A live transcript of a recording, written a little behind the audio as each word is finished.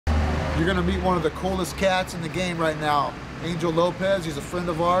You're gonna meet one of the coolest cats in the game right now. Angel Lopez, he's a friend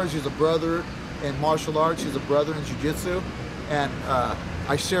of ours. He's a brother in martial arts. He's a brother in jiu-jitsu. And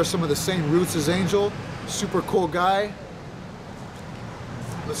I share some of the same roots as Angel. Super cool guy.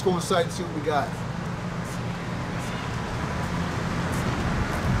 Let's go inside and see what we got.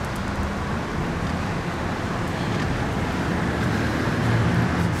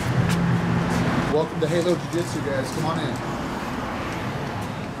 Welcome to Halo Jiu-Jitsu, guys. Come on in.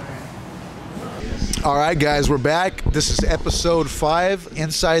 All right, guys, we're back. This is episode 5,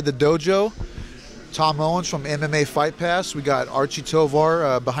 Inside the Dojo. Tom Owens from MMA Fight Pass. We got Archie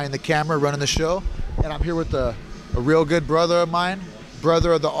Tovar behind the camera running the show. And I'm here with a real good brother of mine,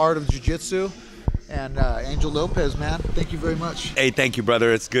 brother of the art of Jiu-Jitsu, and Angel Lopez, man. Thank you very much. Hey, thank you,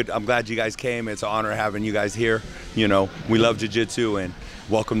 brother. It's good. I'm glad you guys came. It's an honor having you guys here. You know, we love Jiu-Jitsu, and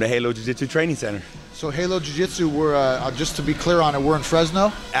welcome to Halo Jiu-Jitsu Training Center. So Halo Jiu-Jitsu, we're, just to be clear on it, we're in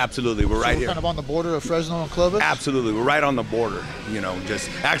Fresno? Absolutely, we're right here. Kind of on the border of Fresno and Clovis? Absolutely, we're right on the border, you know, just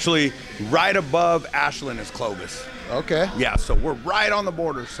actually right above Ashland is Clovis. Okay. Yeah, so we're right on the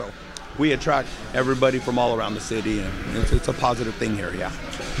border, so we attract everybody from all around the city, and it's a positive thing here, yeah.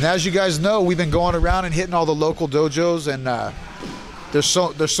 Now, as you guys know, we've been going around and hitting all the local dojos, and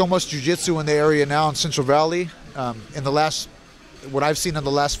there's so much Jiu-Jitsu in the area now in Central Valley. What I've seen in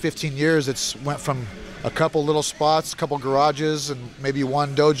the last 15 years, it's went from a couple little spots, a couple garages, and maybe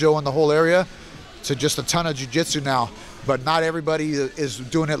one dojo in the whole area to just a ton of jiu-jitsu now. But not everybody is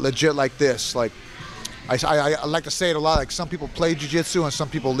doing it legit like this. Like I like to say it a lot, like some people play jiu-jitsu and some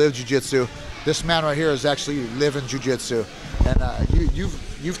people live jiu-jitsu. This man right here is actually living jiu-jitsu. And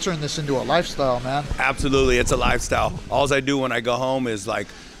you've turned this into a lifestyle, man. Absolutely, it's a lifestyle. All I do when I go home is like,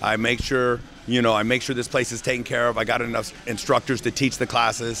 I make sure this place is taken care of. I got enough instructors to teach the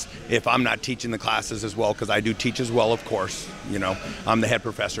classes if I'm not teaching the classes as well, because I do teach as well, of course. You know, I'm the head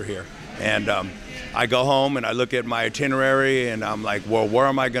professor here. And I go home and I look at my itinerary and I'm like, well, where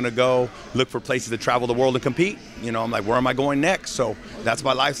am I going to go? Look for places to travel the world and compete. You know, I'm like, where am I going next? So that's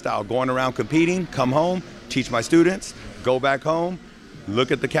my lifestyle, going around competing, come home, teach my students, go back home,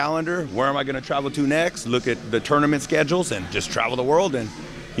 look at the calendar. Where am I going to travel to next? Look at the tournament schedules and just travel the world. And,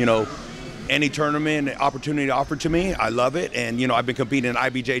 you know, any tournament opportunity offered to me, I love it. And, you know, I've been competing in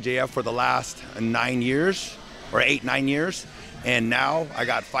IBJJF for the last 9 years, or 8-9 years. And now I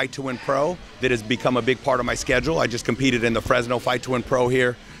got Fight to Win Pro that has become a big part of my schedule. I just competed in the Fresno Fight to Win Pro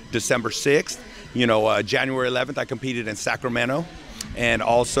here December 6th. You know, January 11th, I competed in Sacramento. And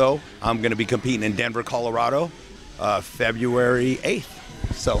also, I'm going to be competing in Denver, Colorado, February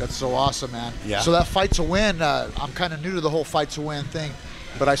 8th. So that's so awesome, man. Yeah. So that Fight to Win, I'm kind of new to the whole Fight to Win thing.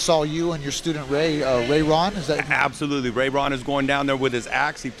 But I saw you and your student Ray Ron, is that? Absolutely, Ray Ron is going down there with his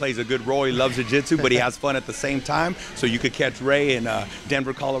axe. He plays a good role, he loves jiu-jitsu, but he has fun at the same time. So you could catch Ray in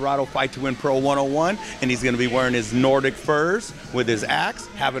Denver, Colorado, Fight to Win Pro 101, and he's gonna be wearing his Nordic furs with his axe,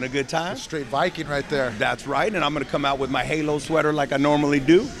 having a good time. Straight Viking right there. That's right, and I'm gonna come out with my Halo sweater like I normally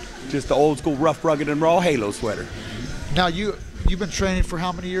do. Just the old school rough, rugged, and raw Halo sweater. Now you've been training for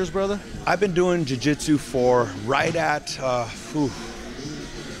how many years, brother? I've been doing jiu-jitsu for right at,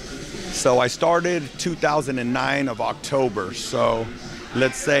 so I started 2009 of October. So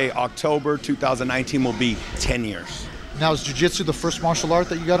let's say October 2019 will be 10 years. Now, is jiu-jitsu the first martial art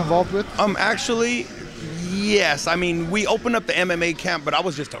that you got involved with? Actually, yes. I mean, we opened up the MMA camp, but I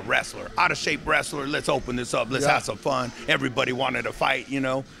was just a wrestler, out of shape wrestler. Let's open this up. Let's have some fun. Everybody wanted to fight, you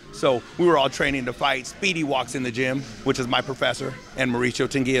know. So we were all training to fight. Speedy walks in the gym, which is my professor, and Mauricio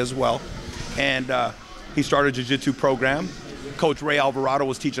Tinguia as well. And he started a jiu-jitsu program. Coach Ray Alvarado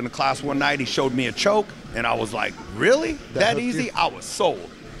was teaching a class one night. He showed me a choke, and I was like, really? That easy? You? I was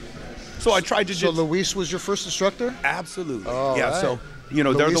sold. So I tried jiu-jitsu. So Luis was your first instructor? Absolutely. Oh, yeah, right. So, you know,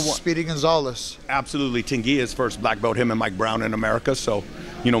 Luis they're the one. Speedy Gonzalez. Absolutely. Tinguia's first black belt, him and Mike Brown in America. So,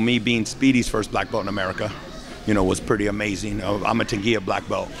 you know, me being Speedy's first black belt in America, you know, was pretty amazing. I'm a Tinguia black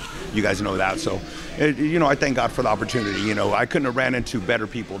belt. You guys know that. So, you know, I thank God for the opportunity. You know, I couldn't have ran into better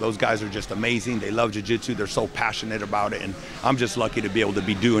people. Those guys are just amazing. They love jiu-jitsu. They're so passionate about it. And I'm just lucky to be able to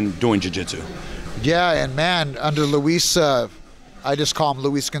be doing jiu-jitsu. Yeah, and man, under Luis, I just call him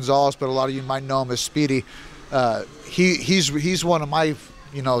Luis Gonzalez, but a lot of you might know him as Speedy. He's one of my,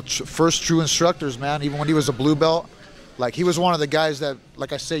 you know, first true instructors, man. Even when he was a blue belt, like he was one of the guys that,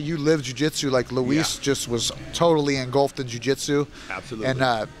 like I say, you live jiu-jitsu. Like Luis just was totally engulfed in jiu-jitsu. Absolutely.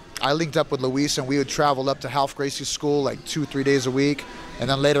 And I linked up with Luis, and we would travel up to Half Gracie's school like 2-3 days a week. And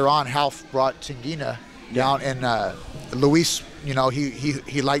then later on, Half brought Tinguina down, and Luis, you know,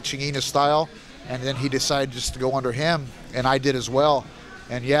 he liked Tinguina's style, and then he decided just to go under him, and I did as well.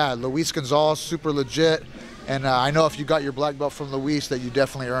 And yeah, Luis Gonzalez, super legit. And I know if you got your black belt from Luis, that you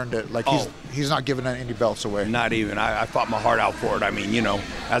definitely earned it. Like he's not giving any belts away. Not even. I fought my heart out for it. I mean, you know,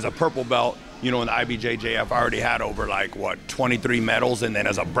 as a purple belt, you know, in the IBJJF, I already had over like, what, 23 medals. And then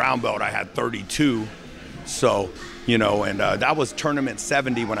as a brown belt, I had 32. So, you know, and that was tournament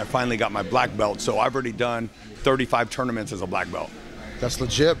 70 when I finally got my black belt. So I've already done 35 tournaments as a black belt. That's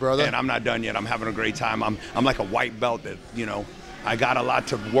legit, brother. And I'm not done yet. I'm having a great time. I'm like a white belt that, you know, I got a lot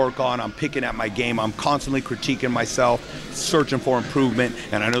to work on. I'm picking at my game. I'm constantly critiquing myself, searching for improvement.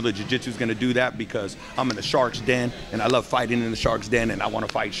 And I know that jiu-jitsu is going to do that because I'm in the shark's den, and I love fighting in the shark's den, and I want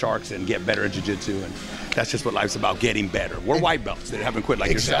to fight sharks and get better at jiu-jitsu. And that's just what life's about, getting better. We're white belts that haven't quit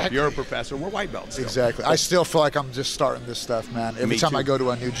like yourself. You're a professor. We're white belts still. Exactly. I still feel like I'm just starting this stuff, man. Every time I go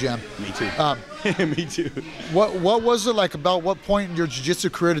to a new gym. Me too. Me too. What was it like? About what point in your jiu-jitsu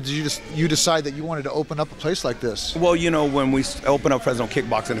career did you decide that you wanted to open up a place like this? Well, you know, when we opened up Fresno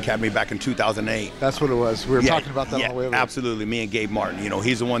Kickboxing Academy back in 2008. That's what it was. We were talking about that on the way over. Absolutely. Me and Gabe Martin. You know,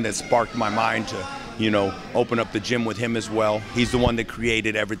 he's the one that sparked my mind to, you know, open up the gym with him as well. He's the one that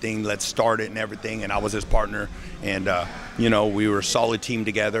created everything. Let's start it and everything. And I was his partner. And, you know, we were a solid team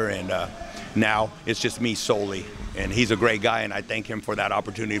together. And now it's just me solely. And he's a great guy, and I thank him for that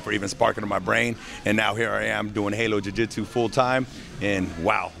opportunity for even sparking in my brain. And now here I am doing Halo Jiu-Jitsu full time. And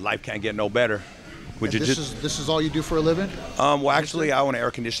wow, life can't get no better. This is all you do for a living? Well, actually, I own an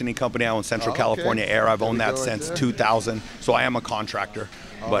air conditioning company. I own Central California Air. I've owned that since 2000. So I am a contractor,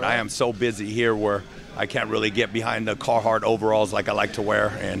 but I am so busy here where I can't really get behind the Carhartt overalls like I like to wear.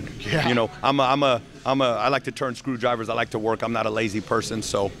 And you know, I like to turn screwdrivers. I like to work. I'm not a lazy person.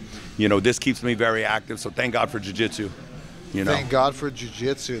 So, you know, this keeps me very active. So thank God for jiu-jitsu. You know? Thank God for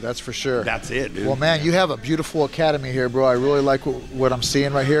jiu-jitsu, that's for sure. That's it, dude. Well, man, you have a beautiful academy here, bro. I really like what I'm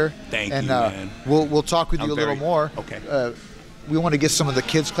seeing right here. Thank you, man. We'll talk with you a little more. Okay. We want to get some of the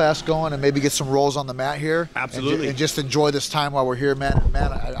kids class going and maybe get some rolls on the mat here. Absolutely. And just enjoy this time while we're here, man.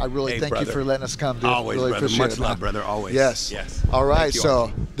 Man, I really thank you for letting us come, dude. Always, really brother. Appreciate Much love, brother. Always. Yes. Yes. All right,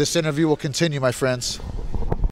 so this interview will continue, my friends.